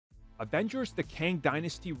Avengers the Kang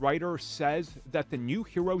Dynasty writer says that the new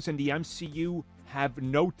heroes in the MCU have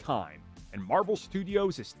no time, and Marvel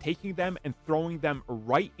Studios is taking them and throwing them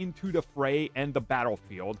right into the fray and the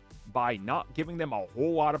battlefield by not giving them a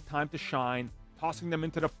whole lot of time to shine, tossing them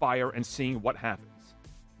into the fire, and seeing what happens.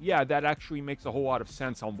 Yeah, that actually makes a whole lot of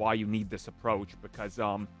sense on why you need this approach, because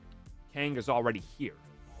Kang is already here.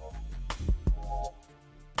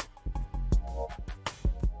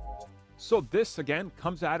 So this, again,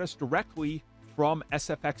 comes at us directly from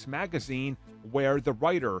SFX Magazine, where the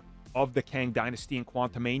writer of the Kang Dynasty and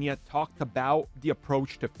Quantumania talked about the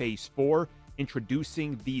approach to Phase 4,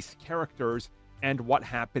 introducing these characters and what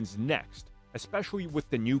happens next, especially with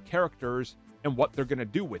the new characters and what they're going to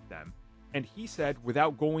do with them. And he said,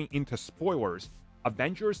 without going into spoilers,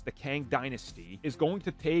 Avengers the Kang Dynasty is going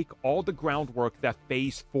to take all the groundwork that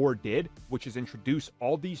Phase 4 did, which is introduce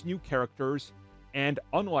all these new characters, and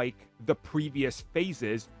unlike the previous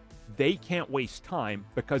phases, they can't waste time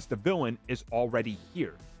because the villain is already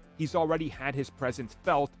here. He's already had his presence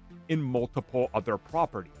felt in multiple other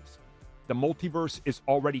properties. The multiverse is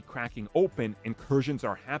already cracking open, incursions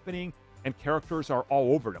are happening, and characters are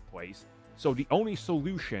all over the place. So the only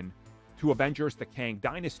solution to Avengers the Kang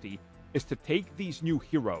Dynasty is to take these new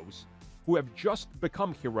heroes, who have just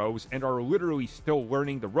become heroes and are literally still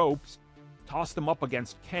learning the ropes, toss them up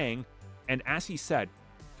against Kang, and as he said,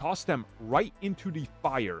 toss them right into the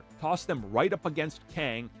fire, toss them right up against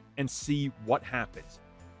Kang, and see what happens.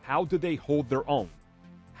 How do they hold their own?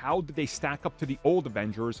 How do they stack up to the old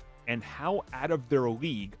Avengers, and how out of their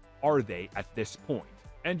league are they at this point?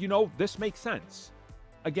 And you know, this makes sense.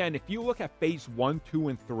 Again, if you look at Phase 1, 2,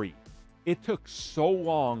 and 3, it took so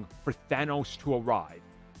long for Thanos to arrive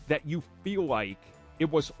that you feel like it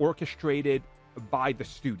was orchestrated by the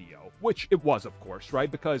studio, which it was, of course,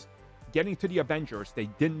 right? Because getting to the Avengers, they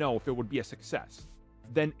didn't know if it would be a success.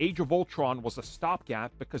 Then Age of Ultron was a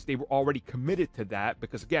stopgap because they were already committed to that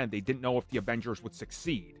because, again, they didn't know if the Avengers would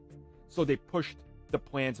succeed. So they pushed the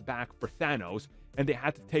plans back for Thanos, and they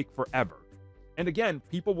had to take forever. And again,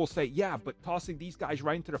 people will say, yeah, but tossing these guys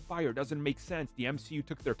right into the fire doesn't make sense. The MCU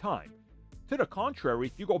took their time. To the contrary,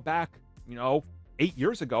 if you go back, 8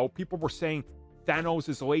 years ago, people were saying Thanos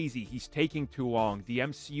is lazy, he's taking too long, the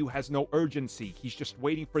MCU has no urgency, he's just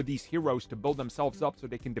waiting for these heroes to build themselves up so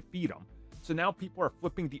they can defeat him. So now people are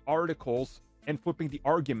flipping the articles and flipping the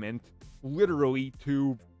argument literally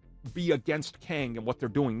to be against Kang and what they're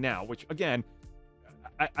doing now, which again,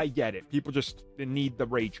 I get it. People just need the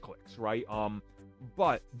rage clicks, right?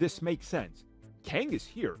 But this makes sense. Kang is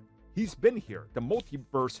here. He's been here. The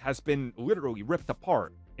multiverse has been literally ripped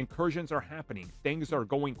apart. Incursions are happening. Things are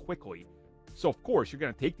going quickly. So, of course, you're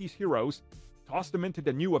going to take these heroes, toss them into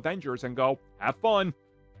the new Avengers, and go, have fun.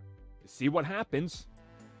 See what happens.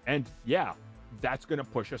 And, yeah, that's going to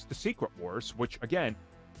push us to Secret Wars, which, again,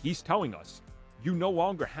 he's telling us, you no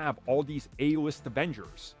longer have all these A-list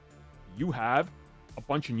Avengers. You have a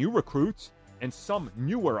bunch of new recruits and some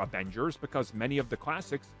newer Avengers because many of the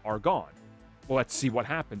classics are gone. Well, let's see what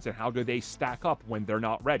happens and how do they stack up when they're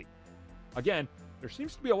not ready. Again, there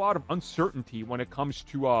seems to be a lot of uncertainty when it comes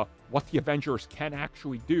to what the Avengers can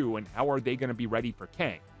actually do and how are they going to be ready for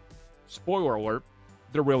Kang. Spoiler alert,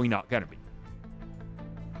 they're really not going to be.